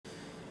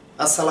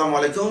আসসালামু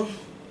আলাইকুম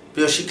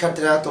প্রিয়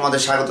শিক্ষার্থীরা,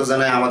 তোমাদের স্বাগত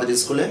জানাই আমাদের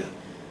স্কুলে।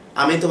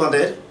 আমি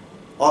তোমাদের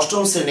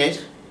অষ্টম শ্রেণীর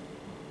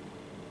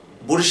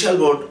বরিশাল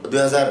বোর্ড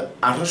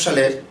 2018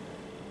 সালের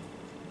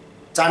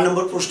 4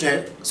 নম্বর প্রশ্নের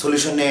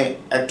সলিউশন নিয়ে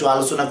একটু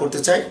আলোচনা করতে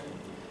চাই।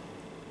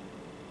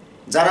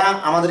 যারা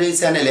আমাদের এই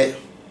চ্যানেলে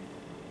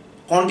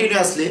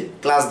কন্টিনিউয়াসলি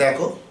ক্লাস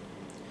দেখো,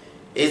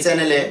 এই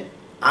চ্যানেলে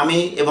আমি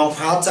এবং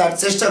ফাহাদ স্যার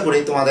চেষ্টা করি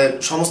তোমাদের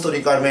সমস্ত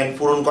রিকোয়ারমেন্ট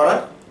পূরণ করার।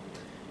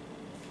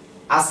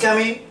 আজকে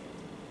আমি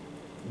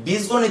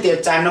বীজগণিতের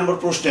 4 নম্বর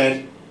প্রশ্নের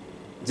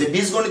যে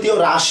বীজগণিতীয়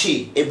রাশি,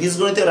 এই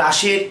বীজগণিতীয়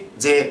রাশির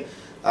যে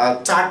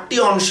 4টি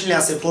অনুশীলনী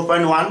আছে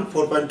 4.1,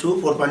 4.2,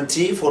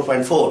 4.3,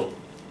 4.4,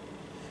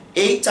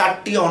 এই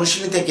 4টি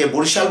অনুশীলনী থেকে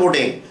বরিশাল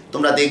বোর্ডে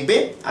তোমরা দেখবে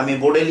আমি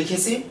বোর্ডে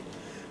লিখেছি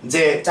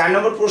যে 4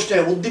 নম্বর প্রশ্নে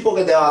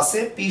উদ্দীপকে দেওয়া আছে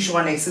p =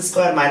 x²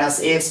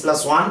 - ax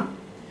 + 1,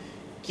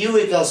 q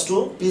 =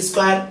 p² +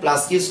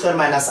 q² -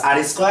 r²,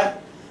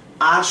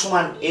 r =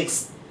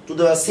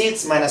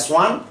 x⁻⁶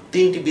 - 1,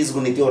 তিনটি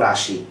বীজগণিতীয়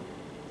রাশি।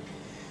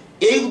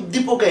 এই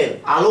উদ্দীপকের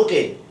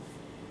আলোকে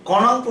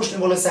কোন প্রশ্ন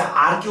বলেছে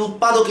আর কি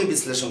উৎপাদকে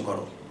বিশ্লেষণ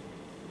করো।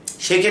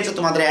 সেক্ষেত্রে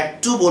তোমাদের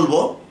একটু বলবো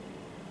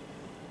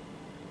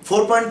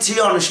 4.3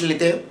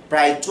 অনুশীলনীতে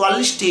প্রায়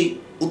 44টি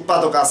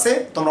উৎপাদক আছে।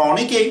 তোমরা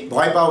অনেকেই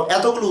ভয় পাও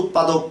এতগুলো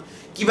উৎপাদক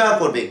কিভাবে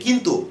করবে,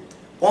 কিন্তু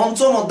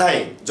পঞ্চম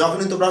অধ্যায়ে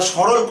যখনই তোমরা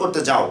সরল করতে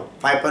যাও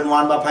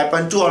 5.1 বা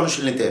 5.2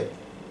 অনুশীলনীতে,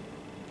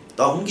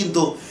 তখন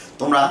কিন্তু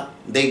তোমরা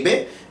দেখবে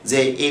যে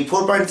এই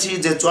 4.3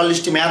 যে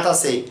 44টি ম্যাথ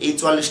আছে, এই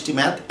 44টি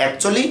ম্যাথ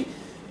অ্যাকচুয়ালি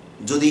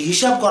যদি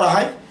হিসাব করা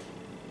হয়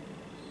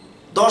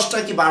 10টা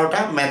কি 12টা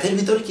ম্যাথের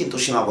ভিতরে কিন্তু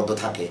সীমাবদ্ধ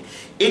থাকে।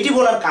 এটি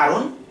বলার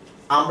কারণ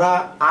আমরা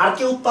আর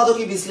কে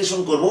উৎপাদকে বিশ্লেষণ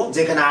করব,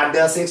 যেখানে আর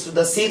দেওয়া আছে x⁻⁶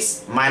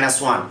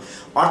 - 1,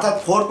 অর্থাৎ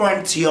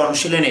 4.3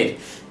 অনুশীলনের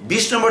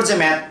 20 নম্বর যে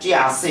ম্যাথটি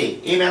আছে,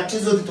 এই ম্যাথটি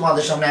যদি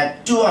তোমাদের সামনে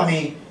একটু আমি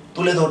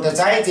তুলে ধরতে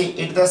চাই যে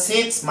a⁶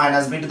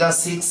 - b⁶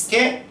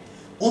 কে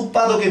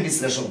উৎপাদকে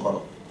বিশ্লেষণ করো।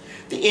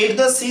 তো a⁶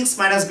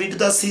 -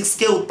 b⁶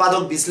 কে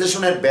উৎপাদক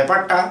বিশ্লেষণের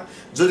ব্যাপারটা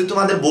যদি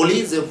তোমাদের বলি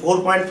যে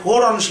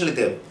 4.4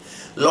 অনুশীলনীতে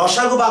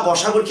লসাগু বা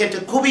গসাগুর ক্ষেত্রে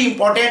খুবই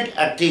ইম্পর্টেন্ট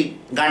একটি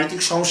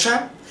গাণিতিক সমস্যা।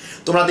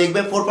 তোমরা দেখবে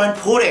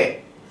 4.4 এ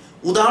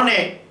উদাহরণে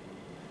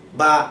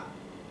বা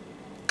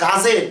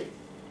কাজের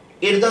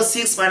a⁶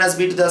 -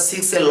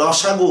 b⁶ এর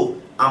লসাগু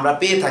আমরা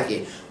পেয়ে থাকি,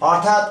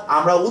 অর্থাৎ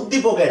আমরা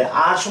উদ্দীপকের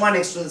r =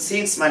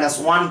 x⁻⁶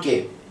 - 1 কে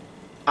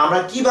আমরা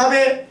কিভাবে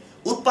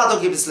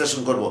উৎপাদকে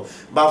বিশ্লেষণ করব,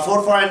 বা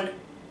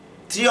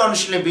 4.3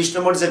 অনুশীলনে 20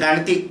 নম্বর যে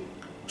গাণিতিক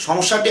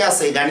সমস্যাটি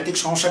আছে, এই গাণিতিক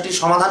সমস্যাটি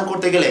সমাধান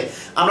করতে গেলে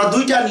আমরা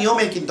দুইটা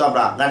নিয়মে কিন্তু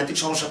আমরা গাণিতিক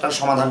সমস্যাটা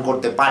সমাধান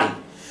করতে পারি।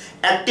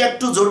 একটি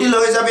একটু জটিল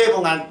হয়ে যাবে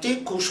এবং আরেকটি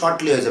খুব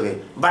শর্টলি হয়ে যাবে,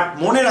 বাট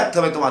মনে রাখতে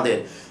হবে তোমাদের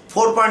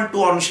 4.2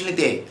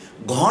 অনুশীলনীতে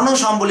ঘন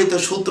সম্বলিত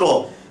সূত্র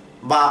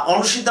বা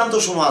অনুসিদ্ধান্ত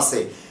সমূহ আছে।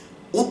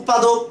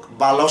 উৎপাদক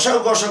বা লসাগু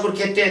গসাগুর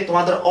ক্ষেত্রে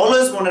তোমাদের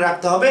অলওয়েজ মনে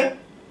রাখতে হবে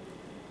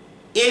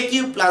a³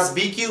 +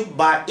 b³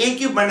 বা a³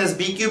 -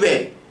 b³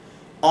 এর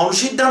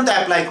অনুসিদ্ধান্ত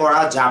অ্যাপ্লাই করা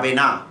যাবে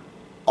না।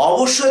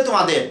 অবশ্যই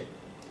তোমাদের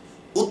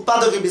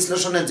উৎপাদকে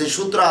বিশ্লেষণের যে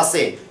সূত্র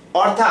আছে,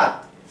 অর্থাৎ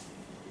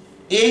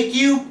a³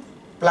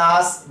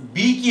 +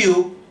 b³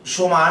 =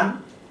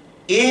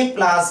 a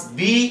 + b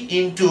 *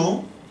 a² - ab + b²,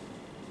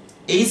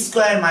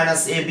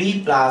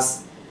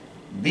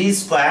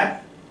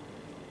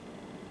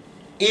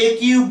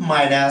 a³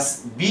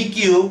 - b³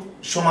 =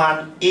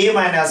 a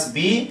 - b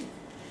 *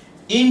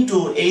 a²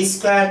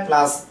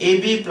 +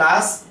 ab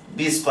 +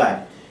 b²।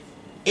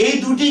 এই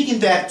দুটি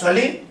কিন্তু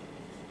অ্যাকচুয়ালি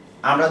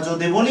আমরা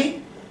যদি বলি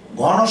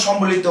ঘন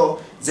সম্বলিত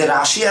যে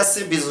রাশি আছে,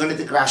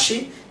 বীজগণিতিক রাশি,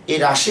 এই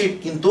রাশির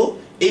কিন্তু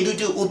এই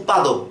দুটি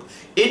উৎপাদক।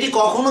 এটি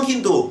কখনো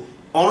কিন্তু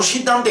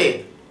অনুসিদ্ধান্তে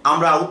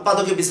আমরা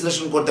উৎপাদকে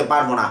বিশ্লেষণ করতে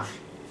পারবো না।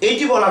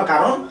 এইটি বলার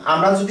কারণ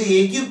আমরা যদি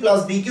a³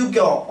 + b³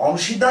 কে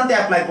অনুসিদ্ধান্তে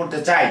অ্যাপ্লাই করতে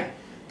চাই,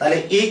 তাহলে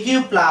a³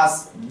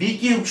 +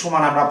 b³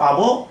 সমান আমরা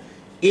পাবো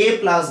a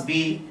 + b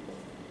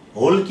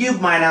whole cube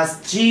 -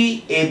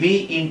 3ab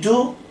 *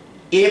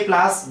 a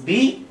 + b,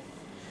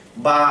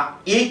 বা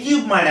a³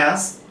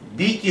 -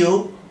 b³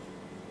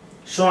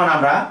 সমান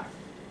আমরা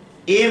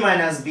a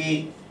 - b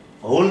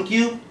whole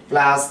cube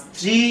 +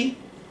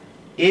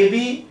 3ab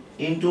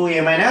 * a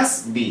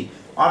 - b,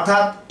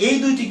 অর্থাৎ এই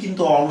দুইটি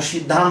কিন্তু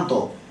অনুসিদ্ধান্ত।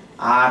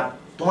 আর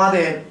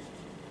তোমাদের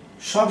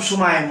সব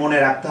সময় মনে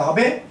রাখতে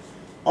হবে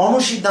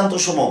অনুসিদ্ধান্ত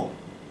সমূহ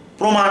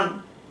প্রমাণ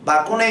বা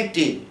কোনো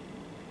একটি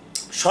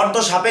শর্ত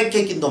সাপেক্ষে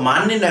কিন্তু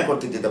মান নির্ণয়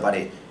করতে দিতে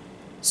পারে।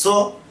 সো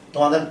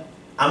তোমাদের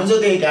আমি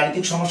যদি এই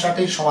গাণিতিক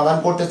সমস্যাটির সমাধান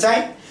করতে চাই,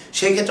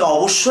 সেই ক্ষেত্রে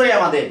অবশ্যই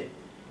আমাদের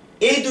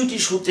এই দুইটি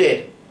সূত্রের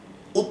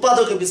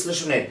উৎপাদকে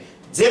বিশ্লেষণের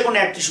যে কোনো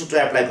একটি সূত্র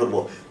অ্যাপ্লাই করব।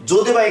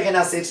 যদি বা এখানে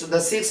আছে x⁻⁶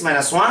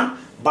 - 1,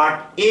 বাট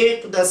a⁶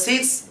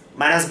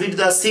 - b⁶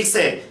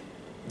 এ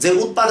যে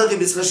উৎপাদকে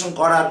বিশ্লেষণ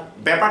করার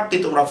ব্যাপারটি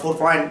তোমরা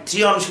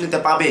 4.3 অনুশীলনীতে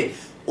পাবে,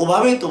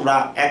 ওভাবেই তোমরা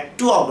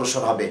একটু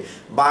অগ্রসর হবে।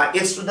 বা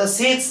x⁻⁶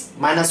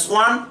 -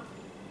 1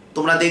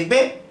 তোমরা দেখবে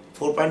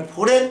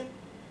 4.4 এর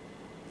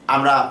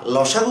আমরা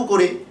লসাগু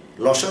করি,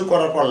 লসাগু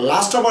করার পর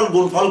লাস্ট অফ অল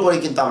গুণফল করে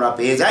কিন্তু আমরা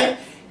পেয়ে যাই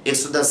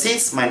x⁻⁶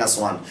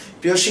 - 1।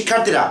 প্রিয়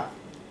শিক্ষার্থীরা,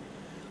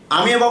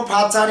 আমি এবং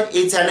ফাহাদ স্যার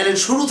এই চ্যানেলের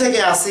শুরু থেকে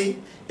আছি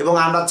এবং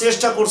আমরা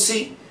চেষ্টা করছি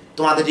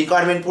তোমাদের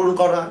রিকোয়ারমেন্ট পূরণ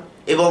করা,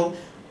 এবং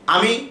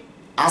আমি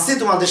আছি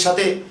তোমাদের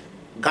সাথে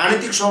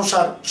গাণিতিক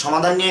সমস্যার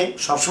সমাধান নিয়ে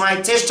সবসময়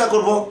চেষ্টা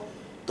করব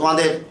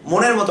তোমাদের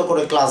মনের মতো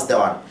করে ক্লাস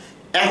দেওয়ার।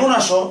 এখন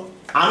আসো,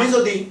 আমি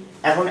যদি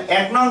এখন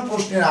 1 নং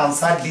প্রশ্নের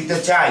আনসার দিতে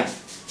চাই,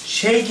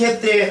 সেই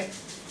ক্ষেত্রে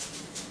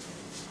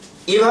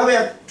এভাবে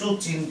একটু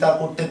চিন্তা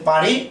করতে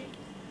পারি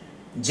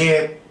যে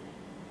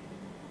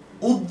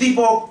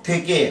উদ্দীপক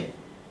থেকে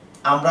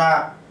আমরা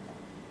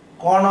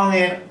ক নং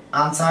এর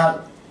আনসার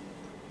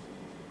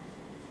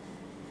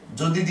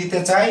যদি দিতে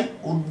চাই,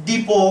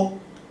 উদ্দীপক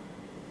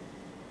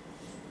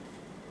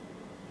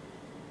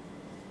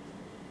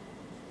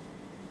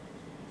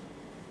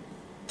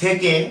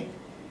থেকে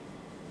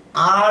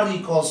r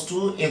equals to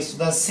x to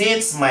the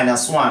 6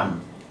 minus 1,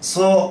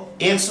 so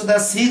x to the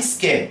 6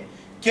 কে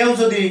কেউ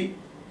যদি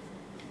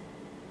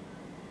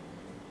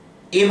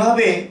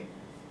এভাবে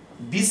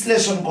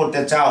বিশ্লেষণ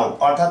করতে চাও,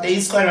 অর্থাৎ a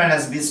square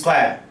minus b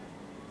square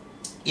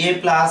a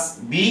plus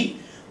b,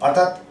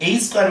 অর্থাৎ a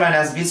square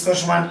minus b square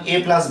সমান a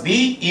plus b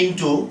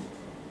into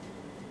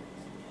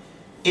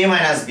a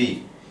minus b।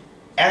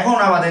 এখন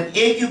আমাদের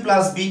a cube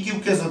plus b cube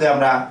কে যদি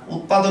আমরা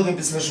উৎপাদকে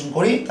বিশ্লেষণ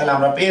করি, তাহলে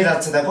আমরা পেয়ে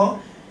যাচ্ছে, দেখো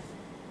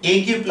a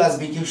cube plus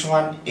b cube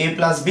সমান a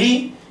plus b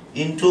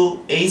into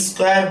a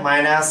square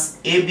minus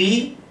ab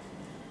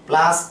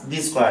plus b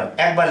square.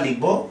 একবার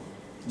লিখবো,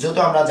 যেহেতু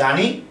আমরা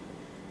জানি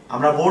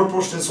আমরা বোর্ড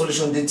প্রশ্নের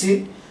সলিউশন দিচ্ছি।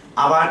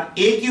 আবার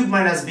a cube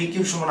minus b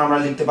cube সমান আমরা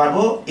লিখতে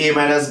পারবো a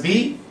minus b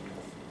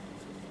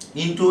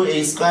into a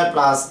square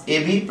plus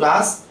ab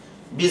plus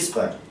b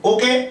square.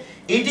 ওকে,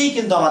 এটাই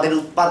কিন্তু আমাদের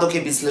উৎপাদকে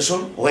বিশ্লেষণ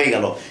হয়ে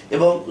গেল।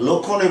 এবং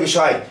লক্ষণীয়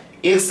বিষয়,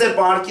 x এর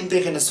পাওয়ার কিন্তু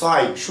এখানে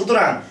 6,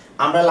 সুতরাং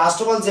আমরা লাস্ট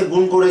অফ অল যে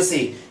গুণ করেছি,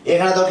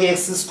 এখানে দেখো x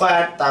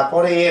স্কয়ার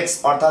তারপরে x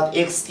অর্থাৎ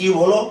x কিউব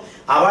হলো,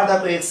 আবার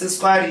দেখো x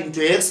স্কয়ার ইনটু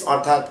x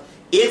অর্থাৎ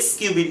x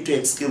cube into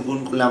x cube গুণ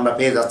করলে আমরা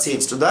পেয়ে যাচ্ছি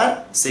x টু দা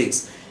 6।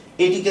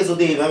 এটিকে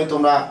যদি এইভাবে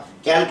তোমরা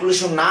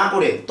ক্যালকুলেশন না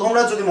করে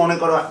তোমরা যদি মনে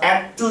করো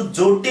একটু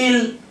জটিল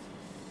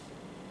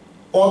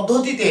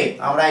পদ্ধতিতে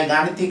আমরা এই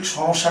গাণিতিক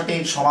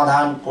সমস্যাটির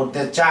সমাধান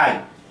করতে চাই,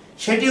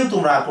 সেটিও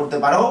তোমরা করতে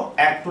পারো।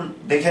 একটু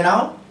দেখে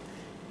নাও,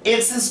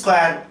 x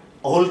square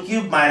whole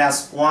cube minus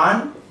 1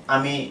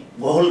 আমি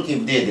হোল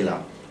কিউব দিয়ে দিলাম,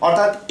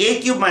 অর্থাৎ a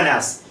কিউব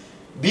মাইনাস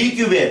b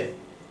কিউবের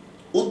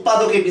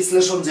উৎপাদকে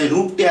বিশ্লেষণ যে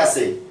রূপটি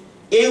আছে,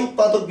 এই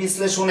উৎপাদক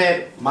বিশ্লেষণের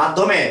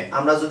মাধ্যমে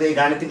আমরা যদি এই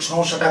গাণিতিক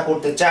সমস্যাটা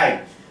করতে চাই,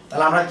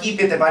 তাহলে আমরা কি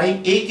পেতে পারি?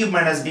 a cube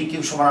minus b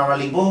cube সমান আমরা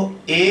লিখব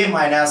a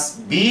minus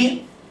b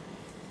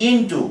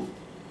into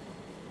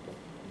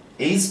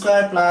a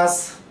square plus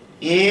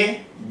a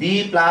b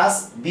plus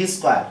b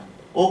square.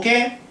 ওকে,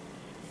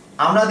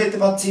 আমরা দেখতে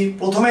পাচ্ছি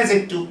প্রথমে যে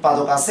একটি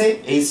উৎপাদক আছে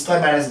a স্কয়ার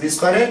মাইনাস b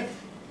স্কয়ারের,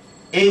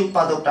 এই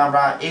উৎপাদকটা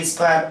আমরা a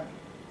স্কয়ার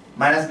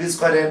মাইনাস b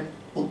স্কয়ারের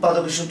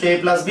উৎপাদকের সূত্র a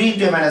plus b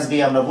into a minus b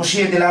আমরা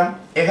বসিয়ে দিলাম।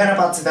 এখানে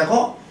পাচ্ছি দেখো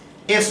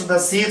x to the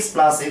 6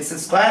 plus x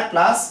square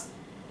plus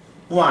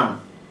 1।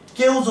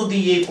 কেউ যদি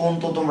এই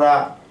পর্যন্ত তোমরা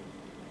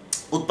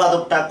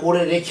উৎপাদকটা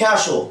করে রেখে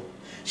আসো,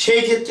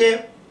 সেই ক্ষেত্রে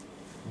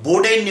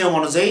বোর্ডের নিয়ম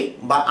অনুযায়ী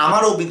বা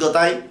আমার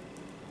অভিজ্ঞতায়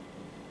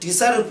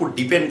টিচারের উপর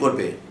ডিপেন্ড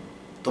করবে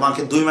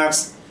তোমাকে 2 মার্কস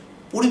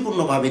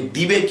পরিপূর্ণভাবে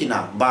দিবে কিনা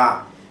বা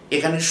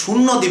এখানে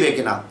শূন্য দিবে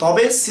কিনা।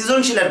 তবে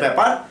সৃজনশীলের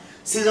ব্যাপার,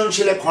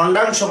 সৃজনশীলে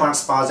খণ্ডাংশ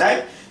মার্কস পাওয়া যায়।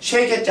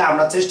 সেই ক্ষেত্রে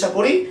আমরা চেষ্টা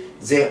করি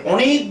যে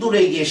অনেক দূরে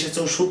এগিয়ে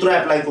এসেছো, সূত্র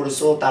অ্যাপ্লাই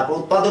করেছো, তারপর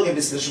উৎপাদকে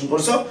বিশ্লেষণ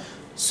করেছো,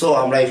 সো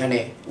আমরা এখানে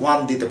 1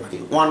 দিতে পারি,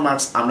 1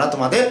 মার্কস আমরা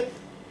তোমাদের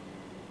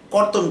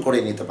কর্তন করে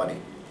নিতে পারি।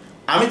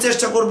 আমি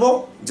চেষ্টা করব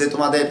যে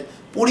তোমাদের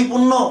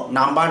পরিপূর্ণ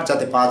নাম্বার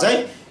যাতে পাওয়া যায়,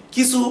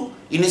 কিছু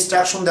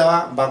ইনস্ট্রাকশন দেওয়া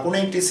বা কোনো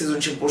একটি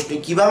সৃজনশীল প্রশ্নে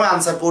কিভাবে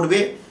আনসার করবে।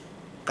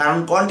 কারণ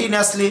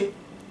কন্টিনিউয়াসলি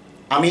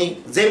আমি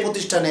যে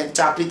প্রতিষ্ঠানে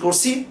চাকরি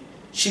করছি,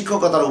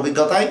 শিক্ষকতার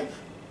অভিজ্ঞতায়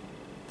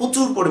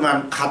প্রচুর পরিমাণ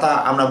খাতা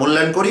আমরা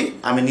মূল্যায়ন করি,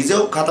 আমি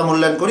নিজেও খাতা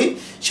মূল্যায়ন করি।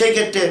 সেই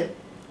ক্ষেত্রে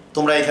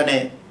তোমরা এখানে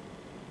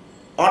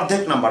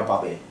অর্ধেক নাম্বার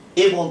পাবে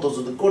এই পর্যন্ত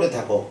যদি করে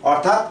থাকো,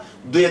 অর্থাৎ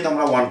 2-এ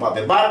তোমরা 1 পাবে।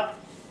 বাট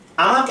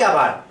আমাকে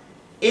আবার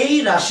এই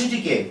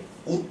রাশিটিকে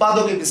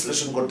উৎপাদকে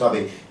বিশ্লেষণ করতে হবে।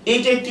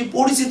 এইটা একটি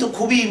পরিচিত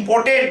খুবই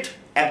ইম্পর্টেন্ট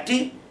একটি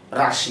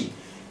রাশি।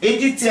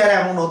 এটির চেহারা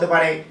এমন হতে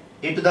পারে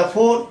a to the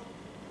 4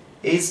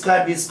 a square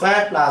b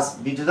square plus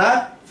b to the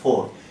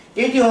 4,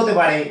 এটি হতে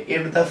পারে a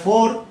to the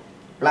 4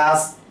 plus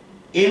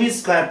ab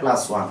square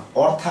plus 1।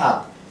 অর্থাৎ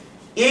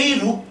এই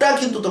রূপটা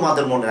কিন্তু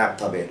তোমাদের মনে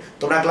রাখতে হবে।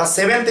 তোমরা ক্লাস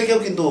 7 থেকেও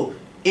কিন্তু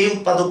এই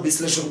উৎপাদক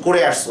বিশ্লেষণ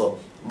করে আসছো,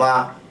 বা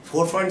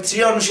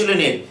 4.3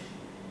 অনুশীলনের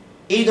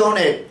এই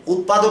ধরনের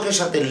উৎপাদকের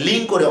সাথে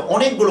লিঙ্ক করে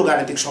অনেকগুলো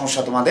গাণিতিক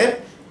সমস্যা তোমাদের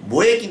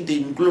বইয়ে কিন্তু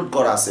ইনক্লুড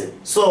করা আছে।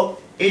 সো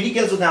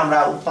এটিকে যদি আমরা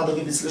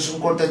উৎপাদকে বিশ্লেষণ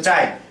করতে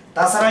চাই,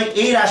 তাছাড়া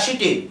এই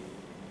রাশিটি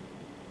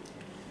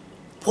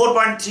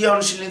 4.3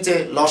 অনুশীলনী যে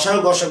লসাগু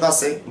গসাগু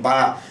আছে বা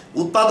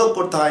উৎপাদক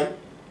করতে হয়,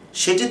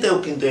 সেটিতেও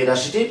কিন্তু এই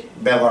রাশিটির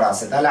ব্যবহার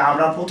আছে। তাহলে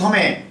আমরা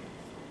প্রথমে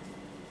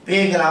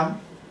পেয়ে গেলাম,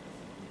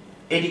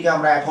 এটিকে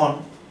আমরা এখন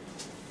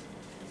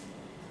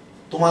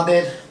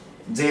তোমাদের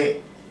যে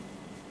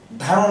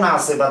ধারণা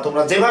আছে বা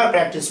তোমরা যেভাবে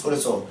প্র্যাকটিস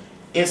করেছো,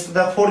 x টু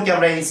দা 4 কে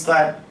আমরা a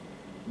স্কয়ার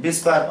বি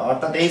স্কয়ার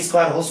অর্থাৎ এ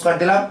স্কয়ার হোল স্কয়ার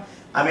দিলাম।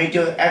 আমি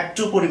এটা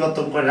একটু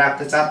পরিবর্তন করে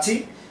রাখতে চাচ্ছি,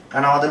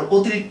 কারণ আমাদের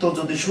অতিরিক্ত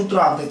যদি সূত্র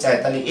আনতে চাই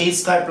তাহলে a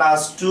স্কয়ার প্লাস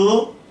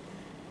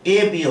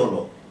 2ab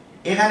হলো।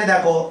 এখানে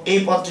দেখো এই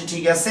পদটি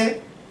ঠিক আছে,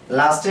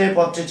 লাস্টের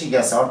পদটি ঠিক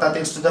আছে, অর্থাৎ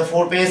x টু দ্য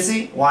 4 পেয়েছি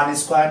 1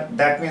 স্কয়ার,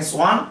 দ্যাট মিন্স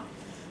 1।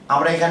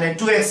 আমরা এখানে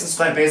 2x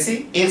স্কয়ার পেয়েছি,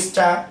 x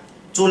টা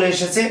চলে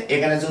এসেছে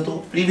এখানে, যেহেতু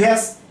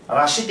প্রিভিয়াস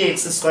রাশিতে x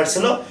স্কয়ার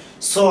ছিল,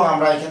 সো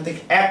আমরা এখান থেকে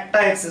একটা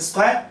x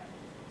স্কয়ার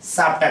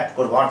সাবট্রাক্ট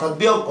করব, অর্থাৎ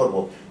বিয়োগ করব।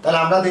 তাহলে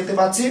আমরা দেখতে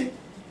পাচ্ছি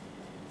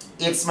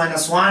x -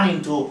 1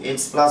 ইনটু x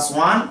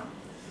 + 1,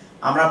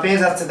 আমরা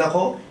পেয়ে যাচ্ছে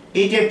দেখো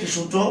এইটা একটি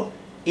সূত্র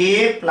a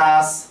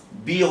plus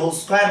b whole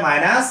square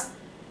minus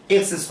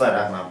x square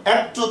রাখলাম।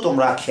 একটু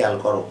তোমরা খেয়াল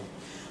করো,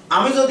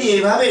 আমি যদি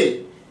এইভাবে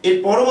এর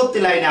পরবর্তী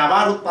লাইনে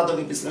আবার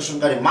উৎপাদকে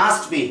বিশ্লেষণকারী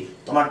মাস্ট বি,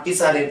 তোমার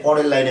টিচার এর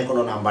পরের লাইনে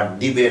কোনো নাম্বার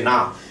দিবে না,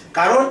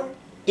 কারণ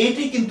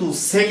এটি কিন্তু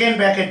সেকেন্ড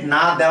ব্র্যাকেট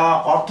না দেওয়া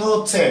অর্থ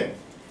হচ্ছে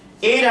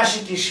এই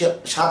রাশিটির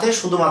সাথে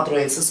শুধুমাত্র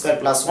x স্কয়ার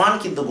প্লাস 1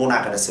 কিন্তু গুণ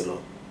আকারে ছিল।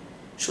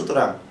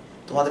 সুতরাং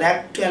তোমাদের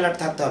একটু অ্যালার্ট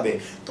থাকতে হবে।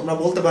 তোমরা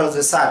বলতে পারো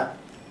যে স্যার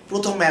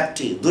প্রথম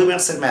ম্যাথটি 2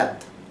 ম্যাথসের ম্যাথ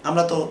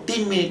আমরা তো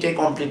 3 মিনিটে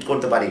কমপ্লিট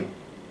করতে পারি,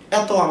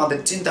 এত আমাদের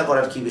চিন্তা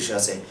করার কি বিষয়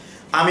আছে?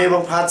 আমি এবং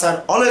ফাহাদ স্যার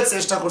অলওয়েজ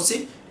চেষ্টা করছি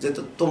যে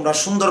তোমরা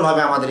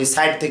সুন্দরভাবে আমাদের এই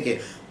সাইট থেকে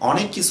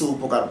অনেক কিছু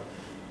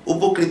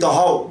উপকৃত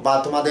হও, বা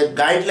তোমাদের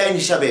গাইডলাইন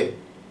হিসাবে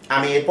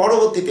আমি এর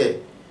পরবর্তীতে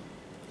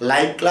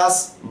লাইভ ক্লাস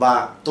বা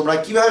তোমরা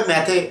কিভাবে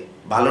ম্যাথে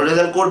ভালো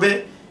রেজাল্ট করবে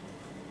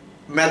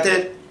ম্যাথের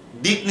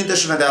দিক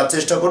নির্দেশনা দেওয়ার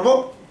চেষ্টা করব।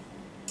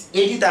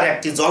 এটি তার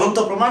একটি জ্বলন্ত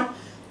প্রমাণ।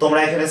 তোমরা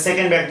এখানে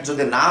সেকেন্ড ব্র্যাকেট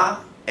যদি না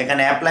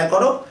এখানে অ্যাপ্লাই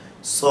করো,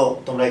 সো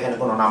তোমরা এখানে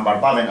কোনো নাম্বার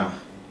পাবে না।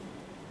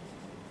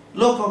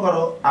 লক্ষ্য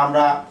করো,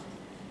 আমরা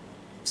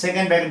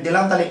সেকেন্ড ব্র্যাকেট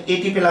দিলাম, তাহলে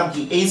এটি পেলাম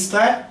কি a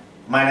square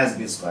minus b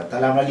square.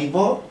 তাহলে আমরা লিখব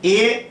a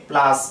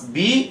প্লাস b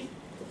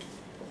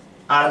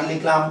আর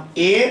লিখলাম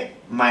a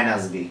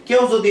মাইনাস b।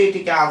 কেউ যদি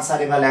এটিকে আনসার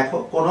এভাবে লেখো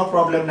কোনো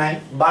প্রবলেম নাই,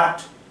 বাট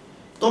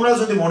তোমরা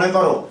যদি মনে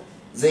করো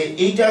যে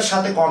এইটার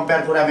সাথে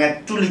কম্পেয়ার করে আমি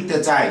একটু লিখতে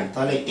চাই,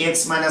 তাহলে x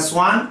 -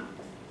 1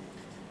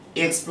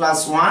 x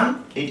 + 1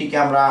 এটিকে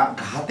আমরা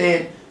ঘাতের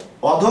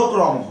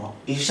অধক্রম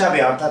হিসাবে,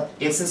 অর্থাৎ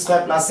x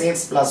square plus x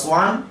plus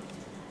 1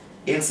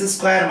 x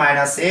square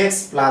minus x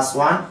plus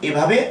 1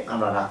 এভাবে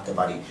আমরা রাখতে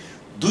পারি।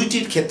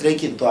 দুইটির ক্ষেত্রেই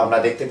কিন্তু আমরা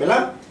দেখতে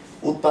পেলাম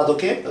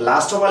উৎপাদকে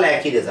লাস্ট অফ অল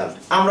একই রেজাল্ট।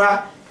 আমরা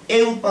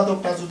এই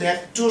উৎপাদকটা যদি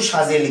একটু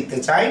সাজিয়ে লিখতে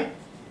চাই,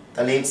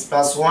 তাহলে x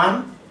 + 1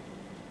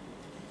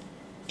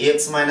 x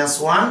 -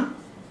 1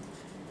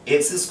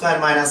 x square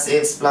minus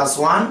x plus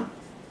 1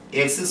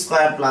 x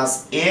square plus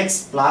x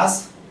plus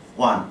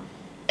 1,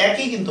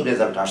 একই কিন্তু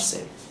রেজাল্ট আসছে।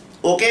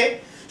 ওকে,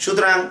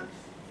 সুতরাং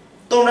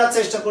তোমরা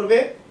চেষ্টা করবে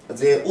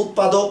যে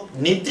উৎপাদক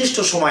নির্দিষ্ট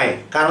সময়ে,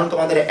 কারণ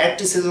তোমাদের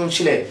একটি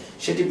সৃজনশীলে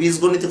সেটি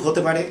বীজগণিতিক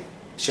হতে পারে,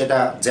 সেটা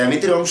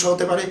জ্যামিতির অংশ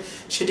হতে পারে,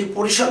 সেটি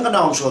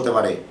পরিসংখ্যানের অংশ হতে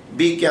পারে,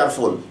 বি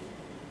কেয়ারফুল।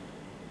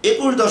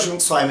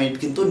 21.6 মিনিট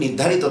কিন্তু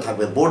নির্ধারিত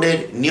থাকবে বোর্ডের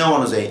নিয়ম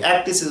অনুযায়ী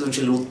একটি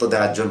সৃজনশীল উত্তর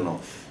দেওয়ার জন্য।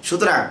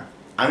 সুতরাং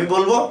আমি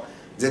বলবো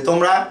যে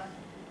তোমরা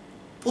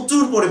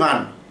প্রচুর পরিমাণ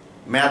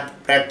ম্যাথ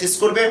প্র্যাকটিস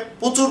করবে,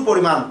 প্রচুর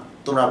পরিমাণ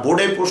তোমরা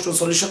বোর্ডের প্রশ্ন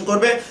সলিউশন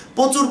করবে,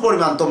 প্রচুর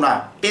পরিমাণ তোমরা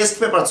টেস্ট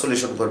পেপার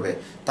সলিউশন করবে,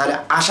 তাহলে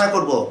আশা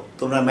করব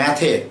তোমরা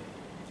ম্যাথে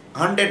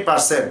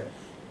 100%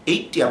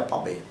 80 আপ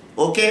পাবে।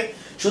 ওকে,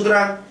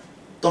 সুতরাং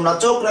তোমরা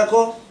চোখ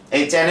রাখো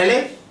এই চ্যানেলে।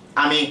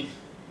 আমি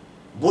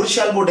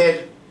বরিশাল বোর্ডের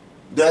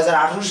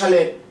 2018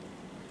 সালের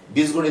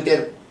বীজগণিতের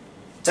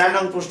 4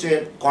 নং প্রশ্নের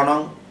ক নং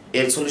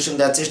এর সলিউশন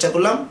দেওয়ার চেষ্টা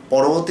করলাম।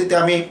 পরবর্তীতে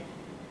আমি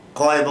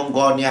ক এবং গ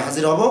নিয়ে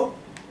হাজির হব।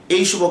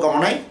 এই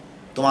শুভকামনায়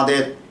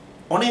তোমাদের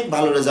অনেক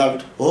ভালো রেজাল্ট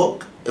হোক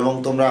এবং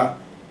তোমরা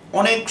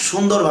অনেক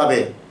সুন্দরভাবে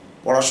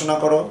পড়াশোনা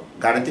করো,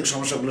 গাণিতিক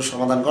সমস্যাগুলো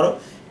সমাধান করো।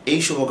 এই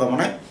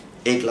শুভকামনায়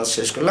এই ক্লাস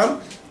শেষ করলাম।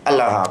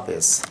 আল্লাহ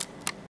হাফেজ।